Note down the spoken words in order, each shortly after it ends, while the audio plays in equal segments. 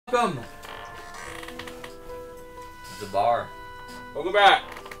Welcome to the bar. Welcome back.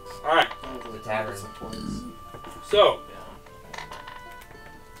 All right. The tavern. So,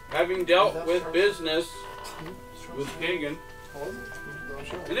 having dealt with business with Kagan,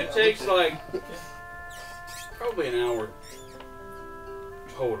 and it takes like probably an hour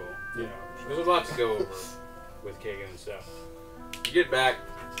total. You know, there's a lot to go over with Kagan and stuff. You get back.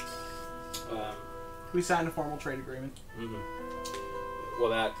 We signed a formal trade agreement. Well,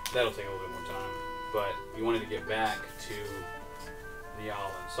 that'll take a little bit more time. But you wanted to get back to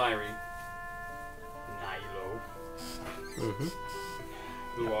Niall and Syri, Nilo,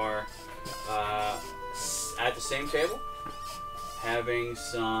 who are at the same table, having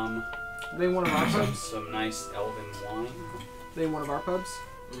some. They one of our pubs. Some nice elven wine. They one of our pubs.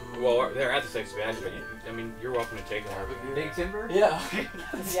 Well, they're at the Six Badge, but you're welcome to take one. Big Timber? Yeah.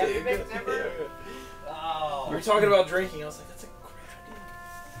 Yeah, Big Timber. Oh. We were talking about drinking. I was like, that's a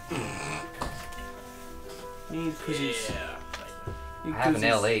great idea. Need koozies. Yeah. I have an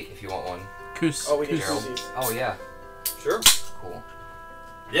L8 if you want one. Oh, we need Gerald. koozies. Oh yeah. Sure. Cool.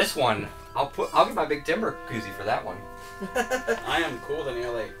 This one, I'll get my Big Timber koozie for that one. I am cool than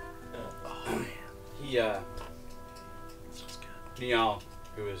LA. Oh man. He Niall,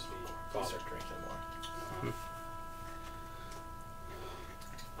 who is the I'll father. start drinking more.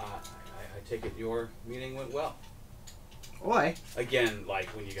 I take it your meeting went well. Why? Again, like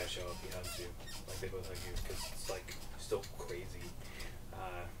when you guys show up, you hug you. Like they both hug you because it's like still crazy.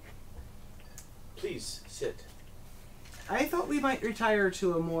 Please sit. I thought we might retire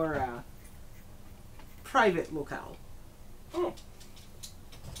to a more private locale. Oh,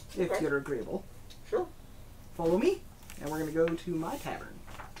 If Okay. you're agreeable. sure. Follow me, and we're gonna go to my tavern.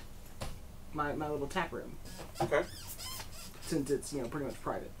 My little tap room. Okay. Since it's, pretty much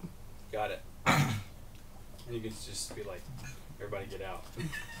private. Got it. And you can just be like, everybody get out.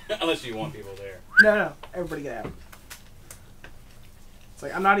 Unless you want people there. No, everybody get out. It's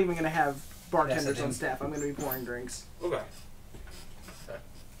like, I'm not even gonna have bartenders Yes, on staff. I'm gonna be pouring drinks. Okay.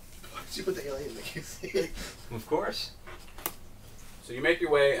 Why did you put the alien in the QC? Of course. So you make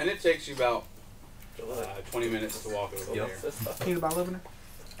your way, and it takes you about 20 minutes to walk over Yep. there. Need a bottle opener?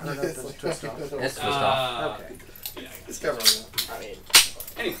 I don't know if that's a twist off. That's twist off. Okay. Yeah, It's covering that. I mean,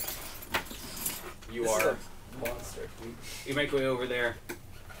 Anyway, you this is are. a monster. You make your way over there.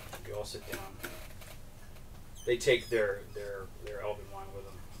 You all sit down. They take their elven wine with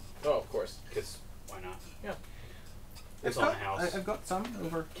them. Oh, of course. Because why not? Yeah. It's on the house. I've got some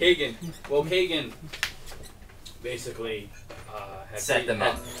over. Kagan. Well, Kagan basically had Set them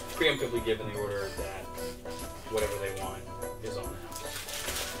up. preemptively given the order that whatever they want is on the house.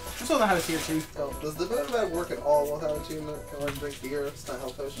 I still know how to see it too. Oh, does the boat work at all without attunement? Can I drink beer? It's not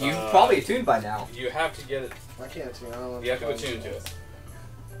health potion. You've probably attuned by now. You have to get it. I can't attune. I don't know. You have to attune to it.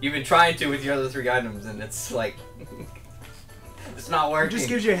 You've been trying to with your other 3 items, and it's like it's not It working. just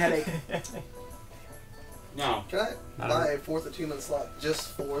gives you a headache. No. Can I buy a 4th attunement slot just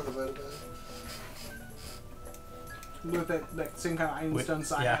for the boat? With that same kind of Einstein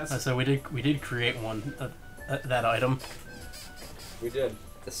side Yeah, has. so we did create one that item. We did.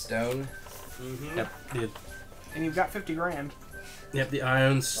 The stone. Mm-hmm. Yep, And you've got 50 grand. the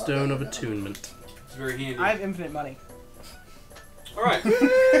Iron Stone of Attunement. It's very handy. I have infinite money. All right.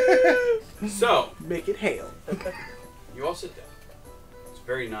 So Make it hail. you all sit down. It's a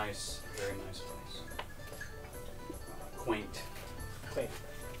very nice place. Quaint. Quaint.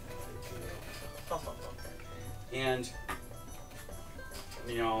 And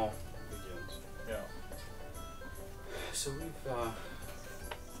begins. Yeah. So we've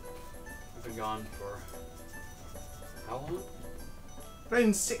been gone for how long?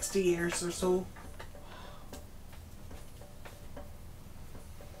 Around 60 years or so.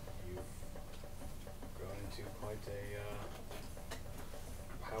 You've grown into quite a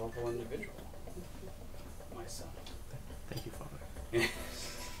powerful individual, my son. Thank you, Father.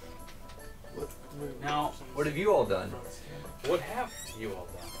 Now, What have you all done? what have you all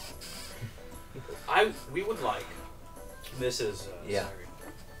done? We would like. This is Yeah.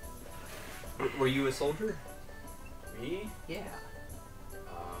 Syri. Were you a soldier? Me? Yeah.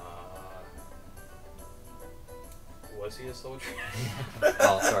 Was he a soldier?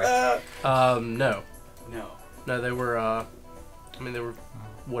 Oh, sorry. No, No. they were. They were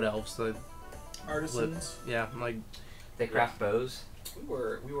wood elves. They Artisans. yeah, like They craft bows.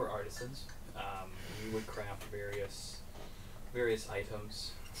 We were artisans. We would craft various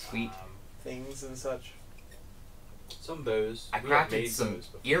items. Sweet. Things and such. Some bows. I We had crafted made some bows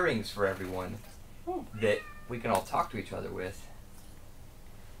before. earrings for everyone Oh. that we can all talk to each other with.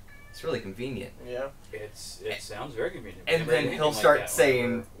 It's really convenient. Yeah. It sounds very convenient. And Never then had he'll anything start like that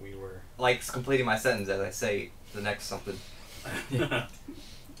saying, whenever we likes completing my sentence as I say the next something.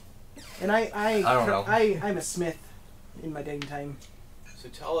 And I don't know. I'm a smith in my downtime. So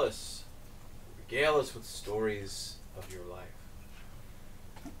tell us, regale us with stories of your life.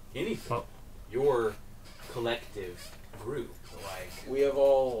 Anything. Well, your collective group. Like, We have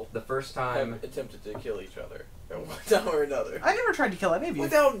all The first time have attempted to kill each other at one time or another. I never tried to kill any of you.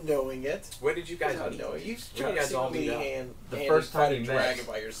 Without knowing it. where did you guys Without meet? knowing. You Where try you to guys all secretly meet up? hand The hand first fight time a you met. dragon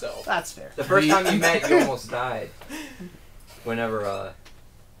by yourself. That's fair. the first time you met, you almost died. Whenever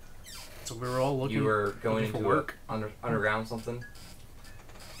So we were all looking. you were going looking into for work. underground something.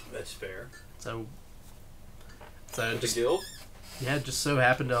 That's fair. So The just guild? yeah, it just so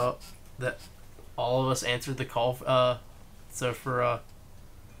happened that all of us answered the call. So for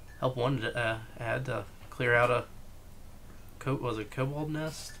help wanted, I had to clear out a was it kobold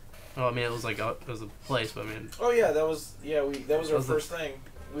nest? Oh, I mean it was like it was a place, but I mean Oh yeah, that was our Was it- first thing.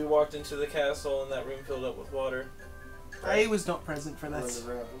 We walked into the castle and that room filled up with water. I was not present for It was this.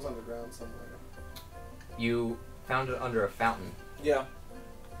 underground, it was underground somewhere. You found it under a fountain Yeah,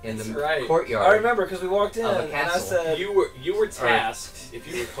 in the That's right. courtyard. I remember because we walked in Of a and I castle. said, You were tasked, if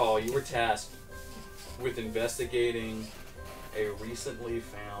you recall, you were tasked with investigating a recently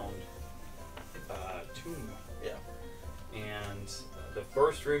found tomb. Yeah. And the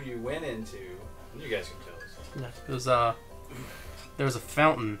first room you went into, you guys can tell us. it was there was a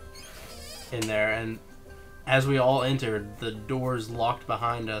fountain in there, and as we all entered, the doors locked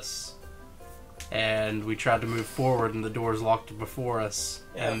behind us, and we tried to move forward, and the doors locked before us,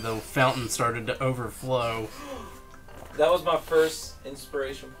 and the fountain started to overflow. that was my first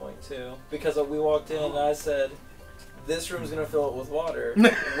inspiration point too. Because we walked in and I said, this room's gonna fill it with water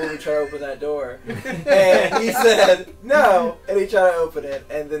when we try to open that door. And he said, no, and he tried to open it,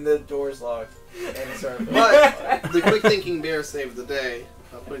 and then the door's locked, and it started filling with water. But the quick thinking bear saved the day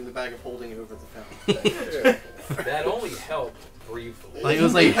by putting the bag of holding over the fountain. That only helped briefly. Like it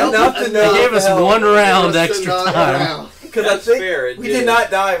was like Enough to they know gave us the one hell- round Just extra not time. around. Because I That's think fair, it we did. did not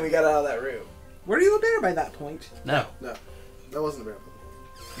die and we got out of that room. Were you a bear by that point? No, That wasn't a bear.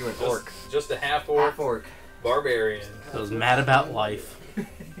 You were an orc. Just a half-orc Half orc. barbarian. I was mad about life.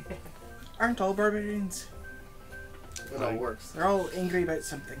 Aren't all barbarians? It all works. They're all angry about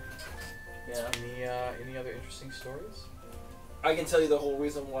something. Yeah. Any other interesting stories? I can tell you the whole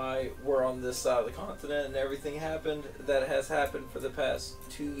reason why we're on this side of the continent and everything happened that has happened for the past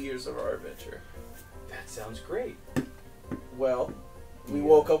 2 years of our adventure. That sounds great. Well, we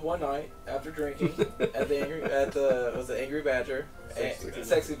woke up one night after drinking at the Angry Badger,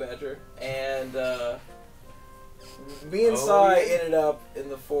 Sexy Badger, and me and Sai ended up in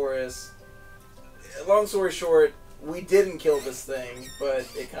the forest. Long story short, we didn't kill this thing, but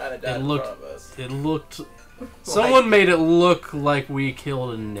it kind of died in front of us. It looked. Someone made it look like we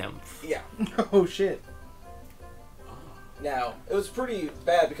killed a nymph. Yeah. Oh shit. Now, it was pretty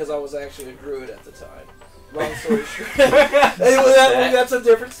bad because I was actually a druid at the time. Long story short. That's a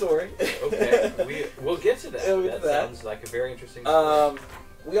different story. Okay, we'll get to that. We'll get to that. Sounds like a very interesting story.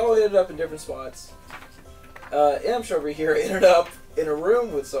 We all ended up in different spots. Imsh over here ended up in a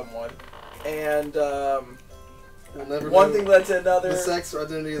room with someone, and We'll never one know thing led to another. the sex or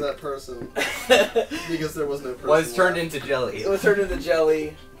identity of that person because there was no person. Was turned left. into jelly. It was turned into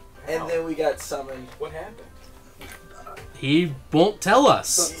jelly, and How? then we got summoned. What happened? He won't tell us.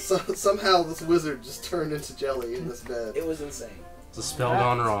 Somehow this wizard just turned into jelly in this bed. It was insane. It's a spell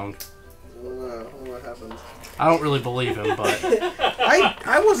gone wrong. I don't know what happened. I don't really believe him, but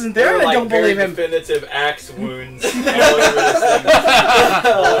I wasn't there and I don't very believe him. definitive axe wounds. all over this thing.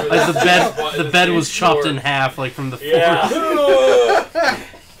 All over like this- the bed was chopped in half, like from the floor. Yeah.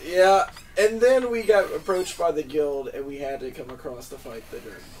 Yeah, and then we got approached by the guild, and we had to come across to fight the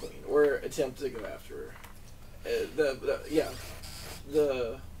Dragon Queen, or attempt to go after her.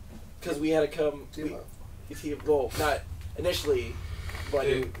 Because we had to come. Well, not initially, but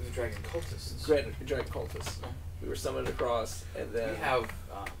the dragon cultists. Dragon cultists. We were summoned across, and then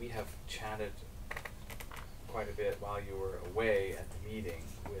We have chatted quite a bit while you were away at the meeting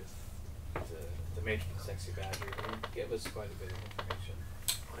with the matron Sexy Badger, who gave us quite a bit of information.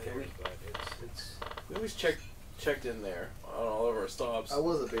 There, but it's we always checked in there on all of our stops. I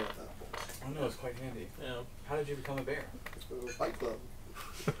was a bear at that point. I know it's quite handy. Yeah. How did you become a bear? It was a Fight Club.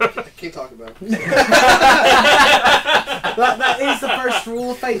 I can't talk about it. That is the first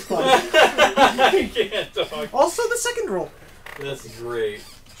rule of Fight Club. I can't talk. Also the second rule. That's great.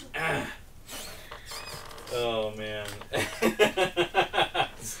 Oh man.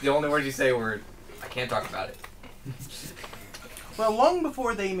 It's the only words you say were, I can't talk about it. Well, long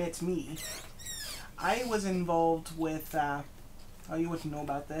before they met me, I was involved with a Oh, you wouldn't know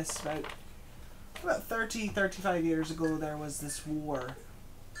about this. About 30, 35 years ago, there was this war.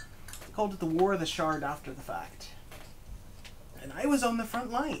 They called it the War of the Shard after the fact. And I was on the front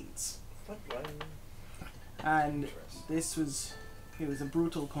lines. And it was a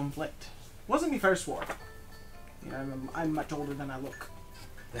brutal conflict. It wasn't my first war. You know, I'm much older than I look.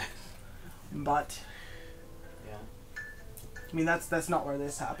 But Yeah. I mean, that's not where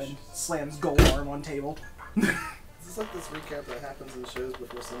this happened. Slams gold arm on table. Is this like this recap that happens in shows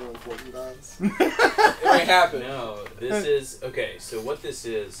before someone important dies? It might happen. No, this is okay. So what this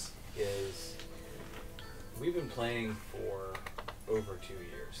is we've been playing for over 2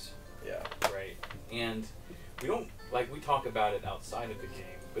 years, Yeah. right? And we don't we talk about it outside of the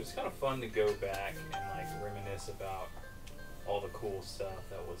game, but it's kind of fun to go back and reminisce about all the cool stuff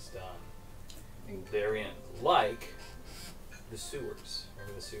that was done therein, like the sewers.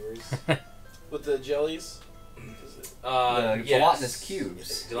 Remember the sewers? With the jellies. The gelatinous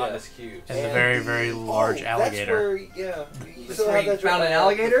cubes. Gelatinous cubes. And the very, very large alligator. That's where, yeah. You That's still where have you that found an dra-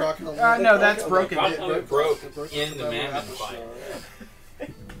 alligator? No, that's broken. It broke in the Mammon fight.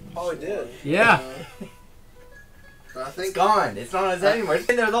 Oh, it did. Yeah. I It's think gone. It's not on his head anymore. It's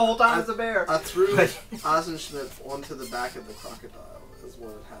been there the whole time as a bear. I threw Eisenschmidt onto the back of the crocodile is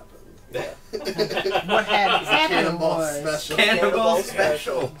what had happened. What had It's a happened cannonball was... special. Cannibal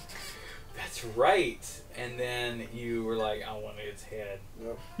special. That's right. And then you were like, I want its head,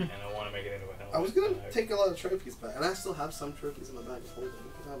 Yep. and I want to make it into a helmet. I was gonna take a lot of trophies back, and I still have some trophies in my bag of holding.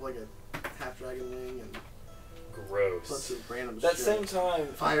 I have like a half dragon wing and bunch Gross. of random That shit. same time.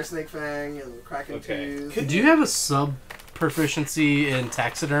 Fire snake fang and kraken Okay. tooth. Do you have a sub proficiency in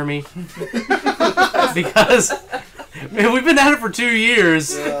taxidermy? Because man, we've been at it for 2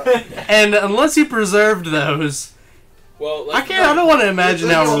 years, Yeah. and unless you preserved those, Well, I can't. I don't want to imagine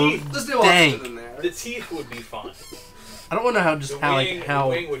how There's no oxygen dank. in there. the teeth would be fine. I don't want to know how The just wing, how the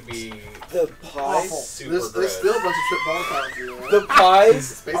wing would be The pies. super There's gross. still a bunch of trip ball pies in there. The pies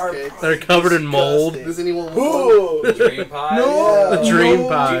Space are cakes. they're covered in mold. disgusting. Does anyone want Ooh. The dream pie. No. The dream No.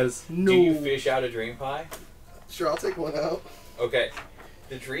 pies. Do you fish out a dream pie? Sure, I'll take one out. Okay.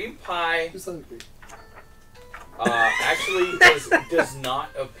 The dream pie Who's hungry? actually does not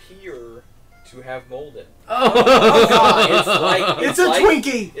appear to have mold in it. Oh, God. It's a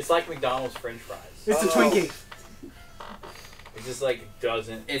Twinkie! It's like McDonald's French fries. It's a Oh. Twinkie. It just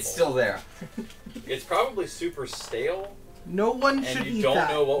doesn't. It's mold. still there. It's probably super stale, No one should and you eat don't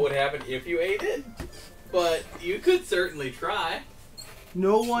that. know what would happen if you ate it. But you could certainly try.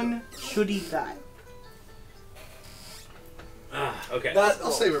 No one should eat that. Okay.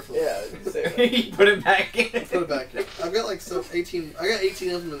 I'll save it for later. Yeah, you can save it. You put it back in. Put it back here. I've got 18. I got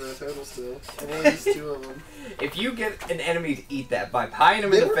 18 of them in there total still. I've only used 2 of them. If you get an enemy to eat that by pieing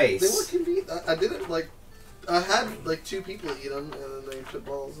him They in the were face, convenient. I did it I had 2 people eat them, and then they trip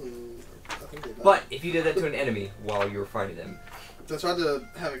balls, and I think they died. but if you did that to an enemy while you were fighting them, So I tried to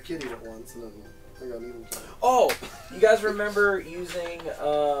have a kid eat it once, and then I got needle killed. Oh, you guys remember using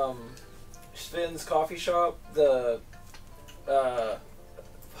Sven's coffee shop? The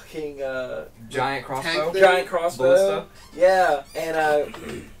fucking giant crossbow, Tank thing? giant crossbow. ballista. Yeah, and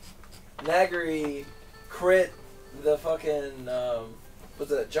Nagri crit the fucking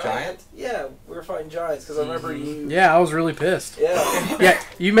was it a giant? Yeah, we were fighting giants because I remember you. yeah, I was really pissed. Yeah. Yeah,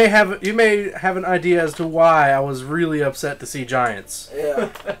 you may have an idea as to why I was really upset to see giants. Yeah.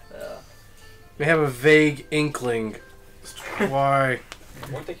 Yeah. You may have a vague inkling as to why.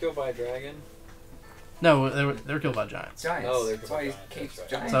 Weren't they killed by a dragon? No, they were killed by giants. Giants. Oh, they're That's why he giants, keeps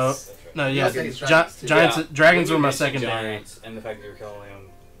that's right. giants. So- That's right. No, yeah, I think it's dragons, too. giants. Yeah. Dragons When were you my mention secondary. Giants, and the fact that you're killing them,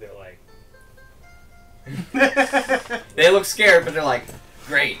 they're like, They look scared, but they're like,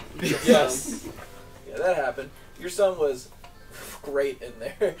 great. Yes. Yeah, that happened. Your son was great in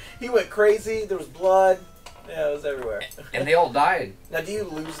there. He went crazy. There was blood. Yeah, it was everywhere. And they all died. Now, do you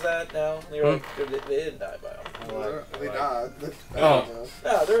lose that now? You're like, they didn't die by them. They died. Oh.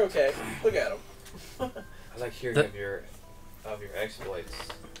 No, they're okay. Look at them. I like hearing The- of your exploits.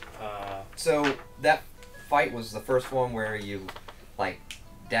 So that fight was the first one where you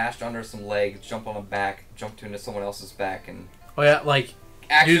dashed under some legs, jumped on a back, jumped into someone else's back, and Oh yeah,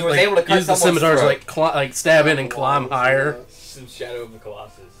 actually use, was able to cut use the someone's scimitars throat. to stab in and climb higher. Some Shadow of the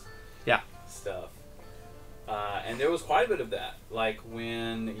Colossus. Yeah. Stuff. And there was quite a bit of that, like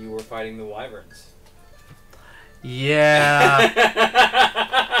when you were fighting the wyverns. Yeah,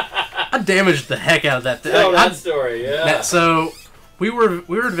 I damaged the heck out of that thing. Tell that story, yeah. So we were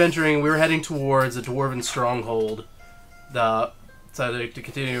adventuring. We were heading towards a dwarven stronghold. So to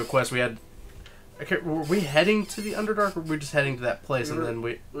continue your quest, we had. Were we heading to the Underdark, or were we just heading to that place? We and were- then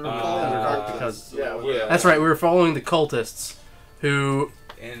we. We were following the dark because- Yeah, yeah. That's right. We were following the cultists who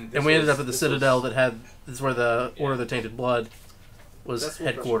And we ended up at the Citadel that had this is where the Order of the Tainted Blood was That's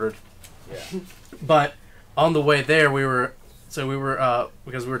what headquartered. Yeah. But on the way there, we were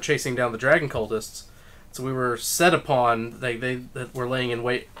because we were chasing down the dragon cultists. So we were set upon. They were laying in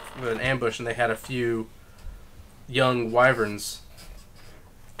wait with an ambush, and they had a few young wyverns,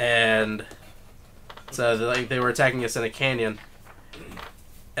 and so they were attacking us in a canyon.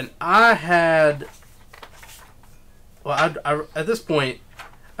 And I had, well, I at this point,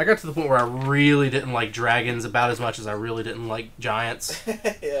 I got to the point where I really didn't like dragons about as much as I really didn't like giants.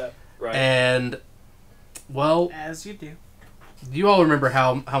 Yeah. Right. And well, As you do. you all remember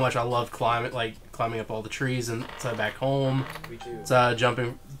how much I loved climbing up all the trees and so back home. We do. So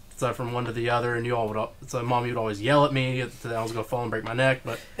jumping from one to the other, and you all would Mom, you'd always yell at me that I was gonna fall and break my neck,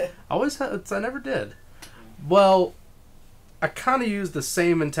 but I never did. Well, I kind of used the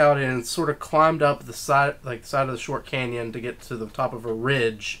same mentality and sort of climbed up the side of the short canyon to get to the top of a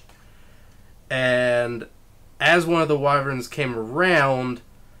ridge. And as one of the wyverns came around,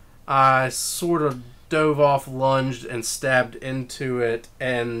 I sort of dove off, lunged, and stabbed into it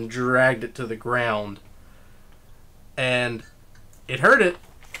and dragged it to the ground. And it hurt it,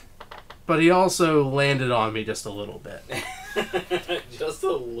 but he also landed on me just a little bit. Just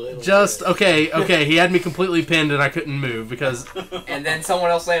a little. Just okay. He had me completely pinned and I couldn't move because. And then someone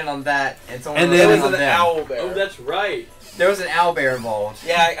else landed on that, and someone And else then- landed It on was an them. owl bear. Oh, that's right. There was an owl bear involved.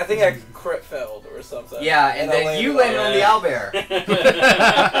 Yeah, I think I crit failed or something. Yeah, and I then you landed on the owl bear.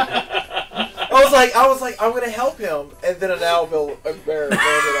 I was like, I'm gonna help him, and then an owl bear landed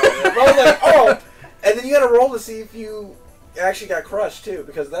on him. I was like, oh, and then you got to roll to see if you actually got crushed too,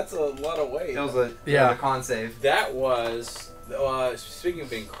 because that's a lot of weight. It was a Yeah. con save. That was, speaking of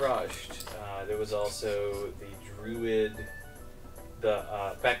being crushed, there was also the druid,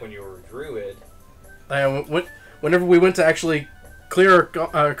 back when you were a druid. Whenever we went to actually clear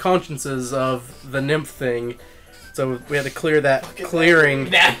our consciences of the nymph thing, so we had to clear that Fucking clearing.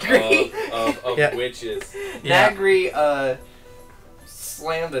 Nagri. Of Yeah. witches. Yeah. Nagri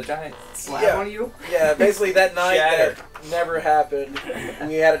slammed a giant slab Yeah. on you. Yeah, basically that night Shatter. that never happened.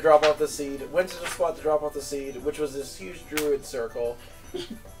 We had to drop off the seed. Went to the spot to drop off the seed, which was this huge druid circle,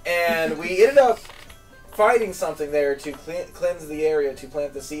 and we ended up fighting something there to cleanse the area to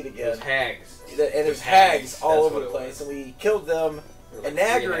plant the seed Those again. hags. And there's hags, hags all that's over what the it place, was. and we killed them. There were And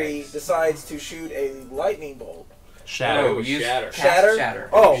like 3 Nagri hags. decides to shoot a lightning bolt. Shatter. No, shatter. Cast Shatter? shatter.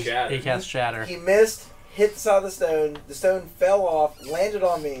 Oh, Shatter. He cast shatter. he missed, hit the side of the stone. The stone fell off, landed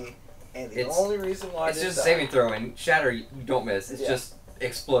on me, and the It's- only reason why It's I didn't just a die- saving throw, and shatter you don't miss. It's Yeah. just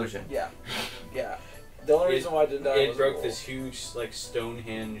explosion. Yeah, yeah. The only reason why I didn't die It was broke a roll. this huge, like,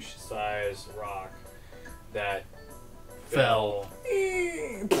 Stonehenge size rock that fell.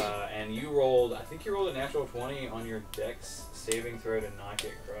 And you rolled, I think you rolled a natural 20 on your dex saving throw to not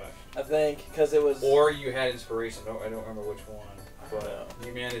get crushed. I think because it was. Or you had inspiration. I don't remember which one. I don't know. But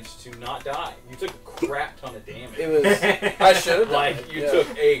you managed to not die. You took a crap ton of damage. It was. I should have done like, it, you yeah.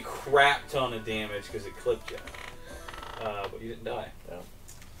 took a crap ton of damage because it clipped you. But you didn't die.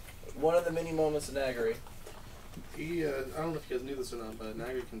 One of the many moments in Nagri. He, I don't know if you guys knew this or not, but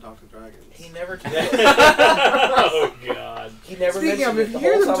Nagri can talk to dragons. He never. Oh, God. He never Speaking of, mentioned if it you the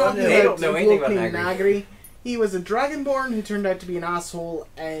hear whole them time I talking knew They it. don't about know anything about Wolfgang Nagri. Nagri, he was a dragonborn who turned out to be an asshole,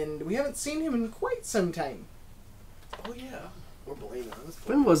 and we haven't seen him in quite some time. Oh yeah. Or Belena.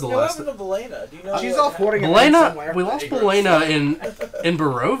 When was the What last? happened to Belena? Do you know? She's what off happened? hoarding around somewhere. Belena. We lost Belena in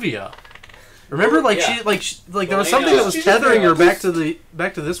Barovia. Remember, like Yeah. she there was Belena- something that was She just tethering her realized-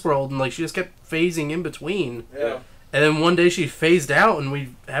 back to this world, and like she just kept phasing in between. Yeah. And then one day she phased out, and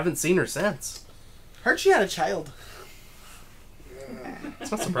we haven't seen her since. Heard she had a child.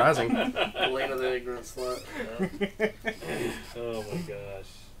 It's not surprising. Belena the ignorant slut. Oh, my gosh.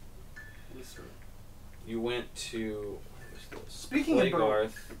 You went to Speaking of Bar-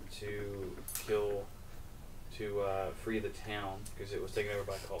 Plagarth to free the town because it was taken over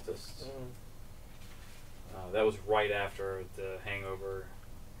by cultists. That was right after the hangover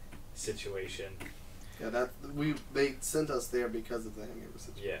situation. Yeah, they sent us there because of the hangover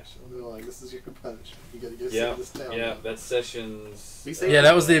situation. Yeah. They were like, "This is your punishment. You gotta go Yeah, save this town." yeah, that's sessions. We saved Yeah,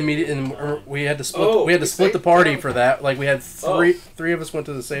 that was the immediate. And we had to split. Oh, we had to we split the saved party town. for that. Like we had three of us went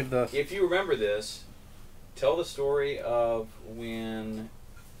to save the. If you remember this, tell the story of when,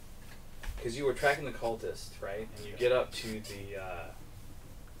 because you were tracking the cultists, right? And you get up to the,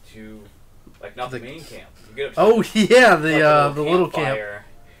 like not the main camp. You get up to Oh yeah, like the little camp. campfire,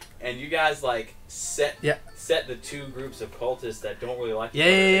 and you guys like set the two groups of cultists that don't really like each other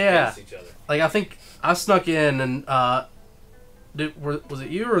against each other. Like I think I snuck in and was it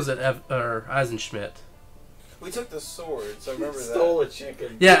you or was it or Eisenschmidt? We took the sword, so I remember that. Stole a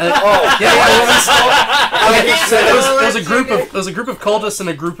chicken. Yeah. Oh. There was a group of cultists and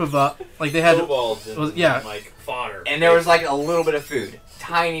a group of like they had Kobolds and yeah. like fodder. And there was like a little bit of food,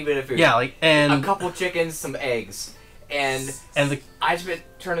 tiny bit of food. yeah like and a couple chickens, some eggs, and the I just been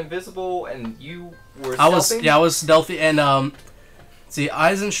turned invisible, and you were. I was stealthing? I was stealthy and see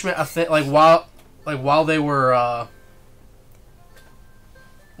Eisenschmidt I think while they were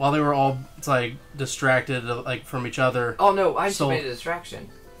all like distracted like from each other. Oh no, I just stole- made a distraction.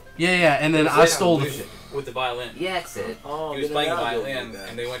 Yeah, and then It was I like stole the illusion. with the violin. Yeah, that's it. Oh, He was then playing the now you'll violin, do that.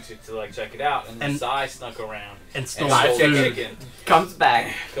 and they went to like check it out, and then And- Sai snuck around and and stole Stole stole the the food. chicken. Comes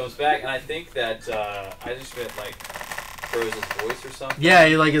back. Comes back, and I think that Eisenschmidt like froze his voice or something. Yeah,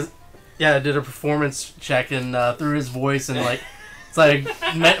 he like did a performance check and through his voice and like it's like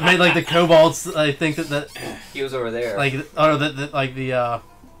made like the kobolds I think that He was over there. like or that like the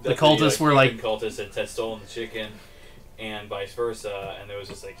cultists were like cultists had stolen the chicken, and vice versa, and there was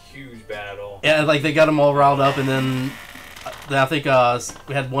this like huge battle. yeah like they got them all riled up and then I think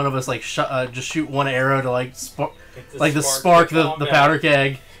we had one of us like just shoot one arrow to like spark the combat. powder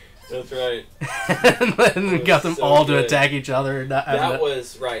keg. That's right. And then we got them so all to good. attack each other. That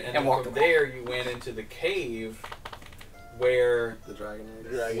was right, and And then walk from away. there you went into the cave where The dragon eggs.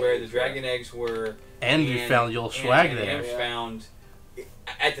 the dragon eggs were. and you found your swag and there. Imp found.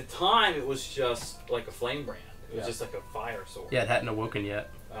 At the time, it was just like a flame brand. It was Yeah. just like a fire sword. Yeah, it hadn't awoken yet.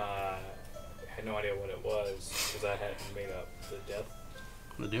 I had no idea what it was because I hadn't made up the death.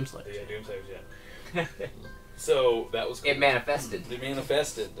 The Doomslayer. The Doomsayers yet. So that was cool. it manifested. It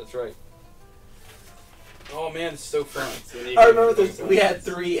manifested. That's right. Oh man, it's so fun. I remember we had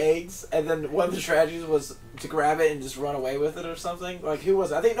 3 eggs, and then one of the strategies was to grab it and just run away with it or something. Like, who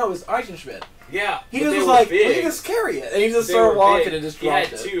was it? I think, no, it was Eisenschmidt. Yeah, He but just they was were like, big. let me just carry it. And he just They started were walking big. and just He dropped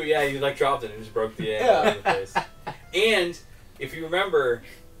had it. 2. Yeah, he like dropped it and just broke the egg Yeah. all over the place. And if you remember,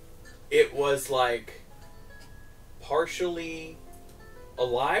 it was like partially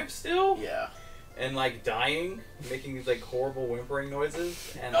alive still, Yeah. and like dying, making these like horrible whimpering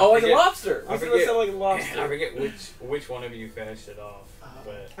noises. And Oh, I like a forget- lobster. I We forget- sound like a I lobster. forget which one of you finished it off,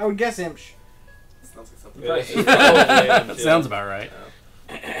 but I would guess Imsh. Sounds like something. Yeah, Right. this is probably him, That too. sounds about right.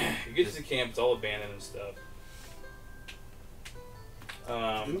 You get to the camp, it's all abandoned and stuff.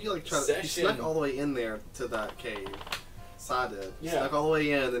 Didn't you like try to you Session. snuck all the way in there to that cave? Sa did. Yeah. Snuck all the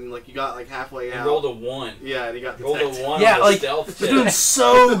way in, then like you got like halfway and out. rolled a 1. Yeah, and he got Rolled a detected. 1 Yeah, on the like stealth you're doing check.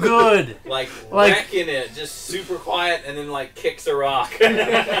 so good. Like like- wrecking it, just super quiet, and then like kicks a rock. On the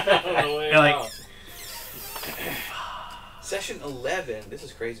way like- out. Session 11. This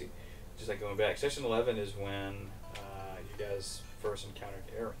is crazy. Just like going back. Session 11 is when you guys first encountered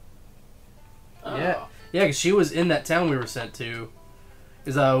Erin. Oh. Yeah. Yeah, because she was in that town we were sent to.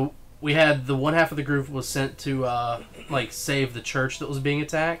 Because we had the one half of the group was sent to like save the church that was being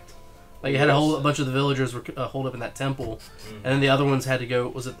attacked. Like, it had a bunch of the villagers were holed up in that temple, and then the other ones had to go.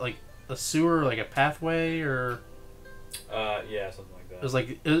 Was it like a sewer, like a pathway, or Yeah, something like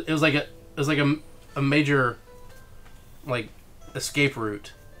that. it was like a major like escape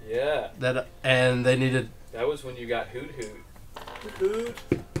route Yeah, and they needed. that was when you got Hoot Hoot.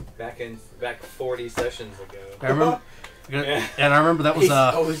 Back 40 sessions ago. I remember, Yeah. and I remember that was He's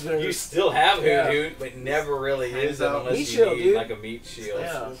always been You still have Hoot Yeah. Hoot, but never really use it out. unless Meat you shield, need dude. like a meat shield.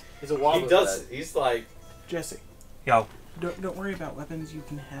 Yeah. He's a wobble. He does. He's like, Jesse, Yo. don't worry about weapons. You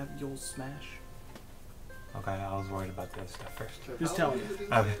can have you'll smash. Okay, I was worried about the other stuff first. Just tell me.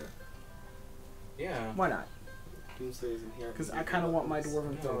 Okay. yeah. Why not? Doomsay's in here. Because I kind of want my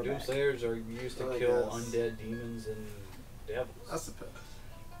dwarven No, throne back. Doomslayers are used to I kill guess. undead demons and devils. That's the pit.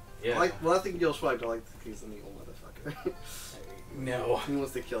 Yeah. I think Gil Schweig, I like that he's an evil motherfucker. No. He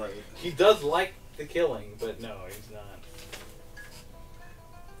wants to kill everything. He does like the killing, but no, he's not.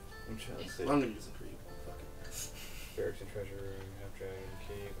 I'm trying to see. I'm gonna use him for you. Fuck Barracks and treasure room, half dragon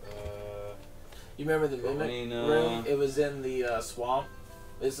cave. You remember the mimic Arena. room? It was in the swamp.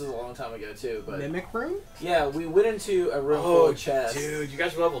 This is a long time ago too, but Mimic room? yeah, we went into a room full Oh, of chests. dude, you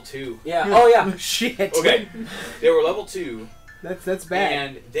guys were level 2. Yeah. Oh yeah. Shit. Okay, they were level 2, That's bad.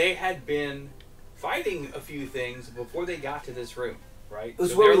 and they had been fighting a few things before they got to this room, right? It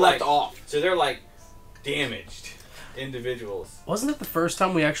was So where we they're left like- off. So they're like damaged individuals. Wasn't it the first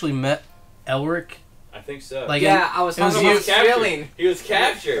time we actually met Elric? I think so. Like, Yeah, I was it was talking you- about stealing. He was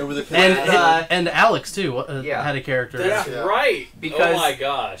captured. Over the and Alex too Yeah. had a character. That's Yeah. right. Because oh my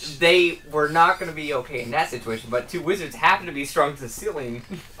gosh. They were not going to be okay in that situation, but 2 wizards happened to be strung to the ceiling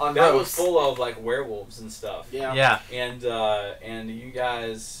on That was ropes. full of like werewolves and stuff. Yeah. Yeah, And you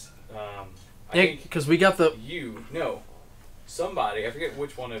guys, I yeah, think because we got the you no. somebody, I forget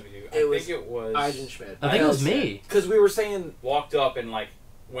which one of you. It was think it was Eisenschmidt. I think it was me. Because we were saying, walked up and like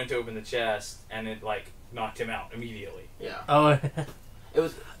went to open the chest, and it like knocked him out immediately. yeah, Oh, it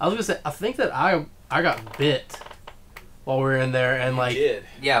was. I was gonna say. I think that I got bit while we were in there, and like Did.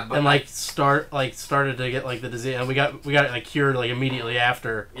 Yeah, but and like started to get like the disease, and we got it like cured like immediately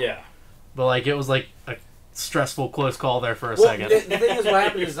after. Yeah. But like it was like a stressful close call there for a Well, second. the thing is, what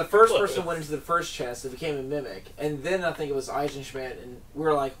happened is the first person went into the first chest, it became a mimic, and then I think it was Eisenschmidt, and we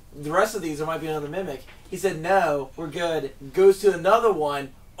were like, the rest of these there might be another mimic. He said, no, we're good. Goes to another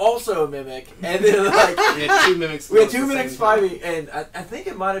one, also a mimic, and then like We had 2 mimics. we had at 2 the mimics same time. fighting, and I think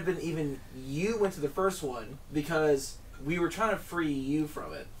it might have been even you went to the first one because we were trying to free you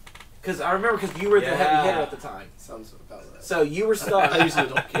from it. Because I remember, because you were the heavy hitter at the time. Sounds about right. So you were stuck. I usually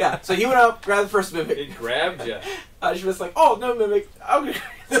don't care. Yeah, so he went up, grabbed the first mimic. It grabbed you. I was just like, oh, no mimic, I'm going to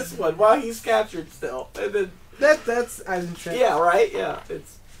this one while he's captured still. And then, That's Eisenschmidt. yeah, right? Yeah,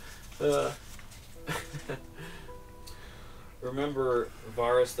 it's... Remember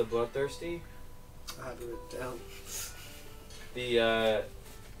Varus the Bloodthirsty? I have it written down. The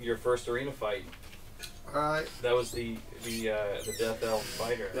your first arena fight. Alright. That was the Death Elf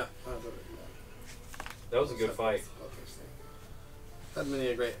fighter. Yeah, I have it written down. That was a good fight. Had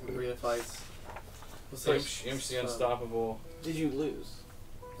many great arena fights. Was Imps the Unstoppable. Did you lose?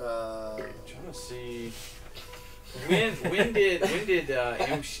 I'm trying to see. When did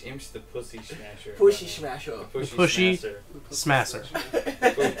Imps the Pussy Smasher? Pushy Smasher. Pushy Smasher. Smasher.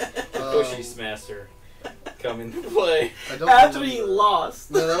 Pushy Smasher. Come into play. I don't After remember. he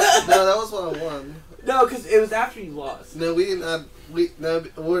lost. No, that was when I won. No, because it was after you lost. No, we didn't have.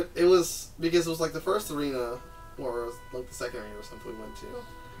 It was because it was like the first arena, or it was like the second arena or something we went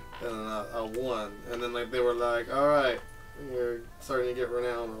to, and I won. And then like they were like, all right, you're starting to get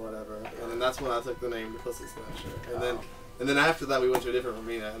renowned or whatever. And then that's when I took the name the Pussy Smasher. And then after that we went to a different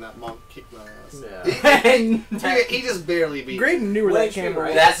arena, and that monk kicked my ass. Yeah. He just barely beat me. Graydon knew where Well, that came right?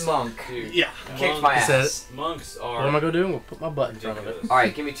 from. that monk Dude, Yeah. kicked my He ass. monks are. What am I gonna do? We'll put my butt in front of it. ridiculous.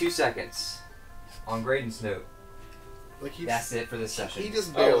 Alright, give me 2 seconds. On Graydon's note, Like he that's it for this session. He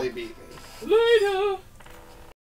just barely beat me. Later.